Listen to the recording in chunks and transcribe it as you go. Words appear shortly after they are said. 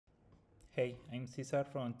Hey, I'm Cesar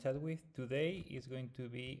from Chatwith. Today is going to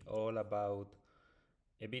be all about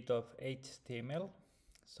a bit of HTML,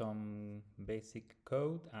 some basic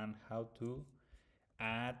code, and how to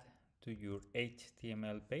add to your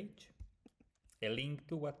HTML page a link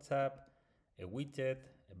to WhatsApp, a widget,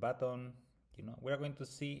 a button. We're going to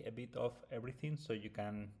see a bit of everything so you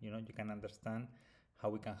can understand how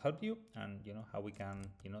we can help you, and how we can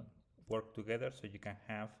work together so you can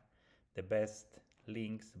have the best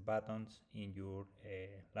links, buttons in your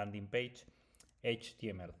landing page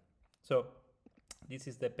HTML. So this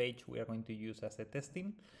is the page we are going to use as a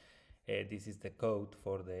testing. This is the code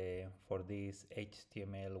for this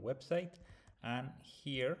HTML website, and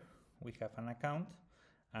here we have an account.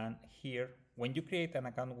 And here, when you create an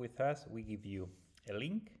account with us, we give you a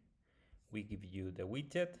link, we give you the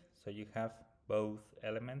widget, so you have both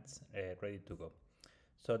elements ready to go.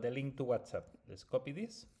 So the link to WhatsApp, let's copy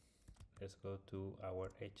this. Let's go to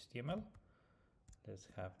our HTML. Let's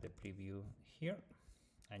have the preview here,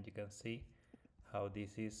 and you can see how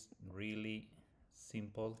this is really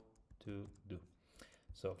simple to do.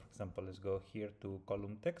 So for example, let's go here to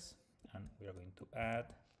column text, and we are going to add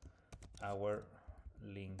our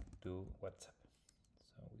link to WhatsApp.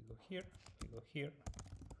 So we go here,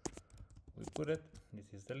 we put it,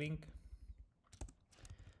 this is the link,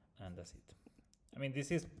 and that's it. I mean,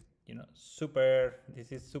 this is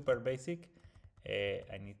super basic.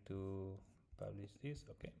 I need to publish this.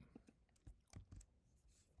 Okay,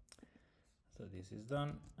 so this is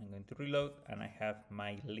done. I'm going to reload, and I have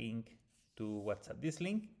my link to WhatsApp. This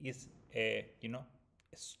link is a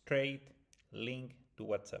straight link to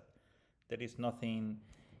WhatsApp. There is nothing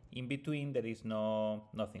in between. There is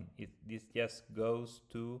nothing. This just goes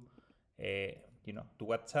to to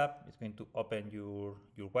WhatsApp. It's going to open your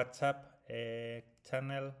WhatsApp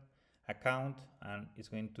channel account, and it's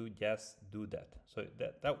going to just do that. So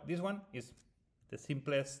this one is the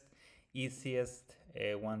simplest, easiest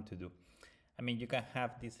one to do. I mean, you can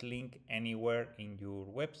have this link anywhere in your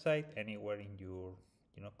website, anywhere in your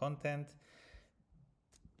content.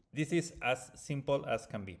 This is as simple as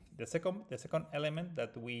can be. The second element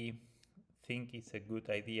that we think is a good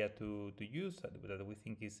idea to use, that we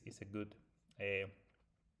think is a good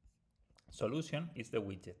solution, is the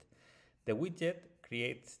widget. The widget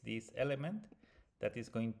creates this element that is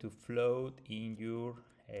going to float in your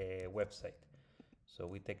website. So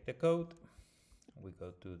we take the code, we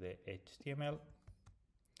go to the HTML,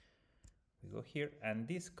 we go here, and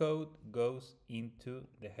this code goes into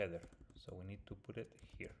the header. So we need to put it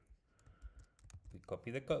here. We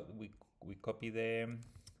copy the code, we copy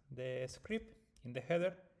the script in the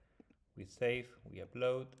header, we save, we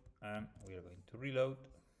upload, and we are going to reload,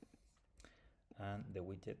 and the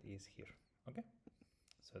widget is here. Okay,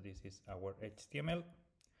 so this is our HTML.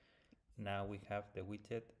 Now we have the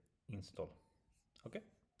widget installed. Okay,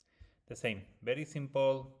 the same, very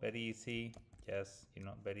simple, very easy, just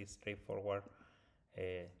very straightforward.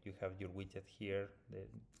 You have your widget here.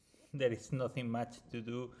 There is nothing much to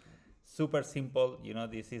do. Super simple.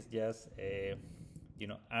 This is just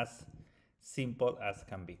as simple as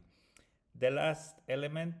can be. The last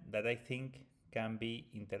element that I think can be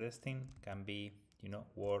interesting, can be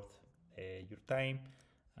worth your time,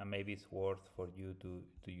 and maybe it's worth for you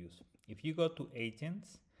to use. If you go to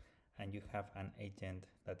agents and you have an agent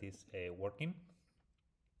that is working,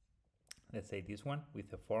 let's say this one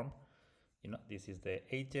with a form, this is the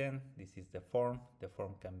agent, this is the form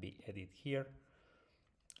can be edited here.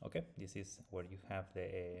 Okay, this is where you have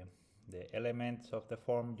the elements of the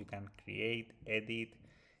form. You can create, edit,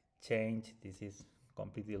 change. This is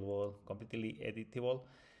completely editable.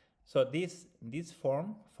 So this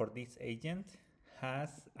form for this agent has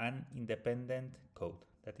an independent code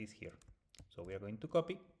that is here. So we are going to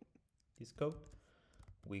copy this code.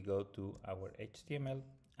 We go to our HTML,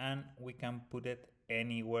 and we can put it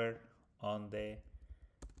anywhere on the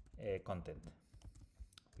content.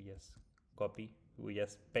 We just copy, we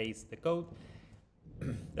just paste the code.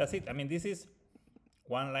 That's it. I mean, this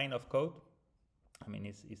one line of code. I mean,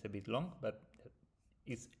 it's a bit long, but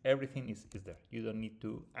everything is there. You don't need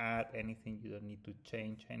to add anything. You don't need to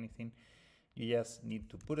change anything. You just need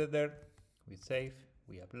to put it there. We save,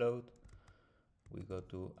 we upload, we go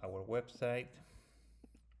to our website,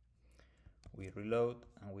 we reload,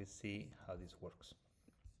 and we see how this works.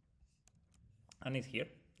 And it's here.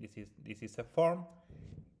 This is a form.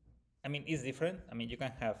 I mean, it's different. I mean, you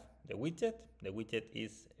can have the widget. The widget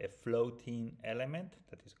is a floating element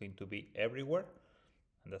that is going to be everywhere,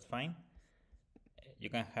 and that's fine. You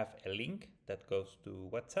can have a link that goes to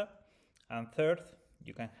WhatsApp. And third,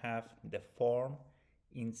 you can have the form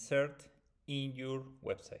insert in your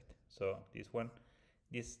website. So this one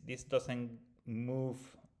this doesn't move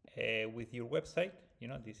with your website. You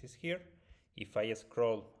know, this is here. If I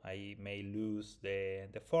scroll, I may lose the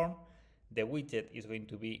form. The widget is going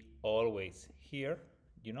to be always here,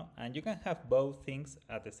 you know, and you can have both things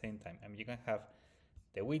at the same time. I mean, you can have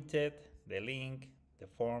the widget, the link, the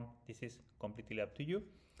form. This is completely up to you.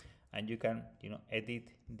 And you can, you know,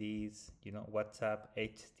 edit these, you know, WhatsApp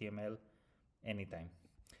HTML anytime.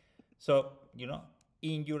 So, you know,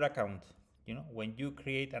 in your account, you know, when you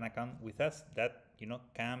create an account with us, that, you know,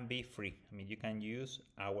 can be free. I mean, you can use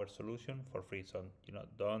our solution for free. So, you know,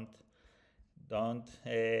 don't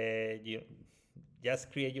you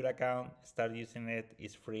just create your account, start using it.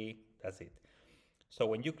 It's free. That's it. So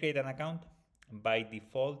when you create an account, by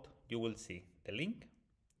default, you will see the link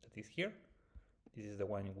that is here. This is the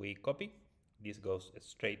one we copy. This goes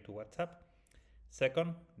straight to WhatsApp.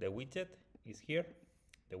 Second, the widget is here.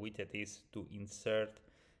 The widget is to insert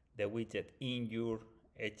the widget in your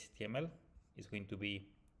HTML. It's going to be,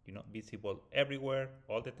 you know, visible everywhere,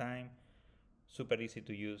 all the time. Super easy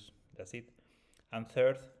to use. That's it. And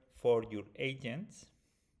third, for your agents,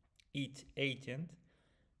 each agent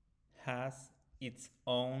has its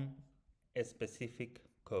own specific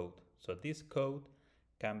code. So this code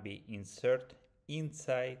can be inserted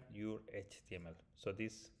inside your HTML. So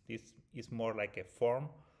this is more like a form.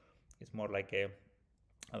 It's more like a,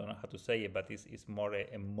 I don't know how to say it, but it's more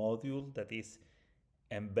a module that is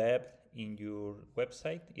embedded in your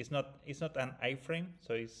website. It's not an iframe,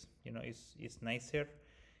 so it's, you know, it's nicer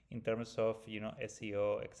in terms of, you know,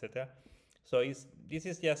 SEO, etc. So this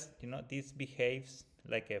is just, you know, this behaves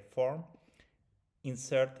like a form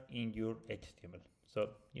insert in your HTML. So,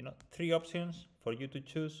 you know, 3 options for you to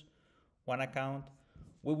choose. One account.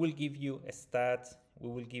 We will give you a stats. We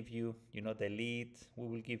will give you, you know, the leads. We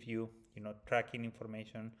will give you, you know, tracking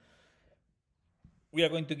information. We are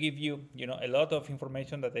going to give you, you know, a lot of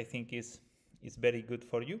information that I think is very good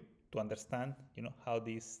for you to understand, you know, how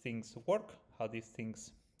these things work, how these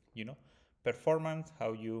things, you know, performance,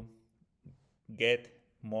 how you get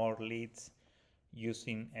more leads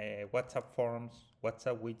using WhatsApp forms,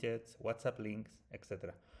 WhatsApp widgets, WhatsApp links,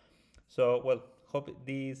 etc. So, well, hope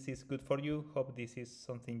this is good for you. Hope this is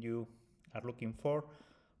something you are looking for.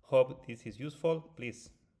 Hope this is useful. Please,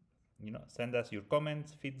 you know, send us your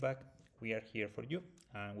comments, feedback. We are here for you,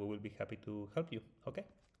 and we will be happy to help you. Okay?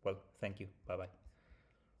 Well, thank you. Bye-bye.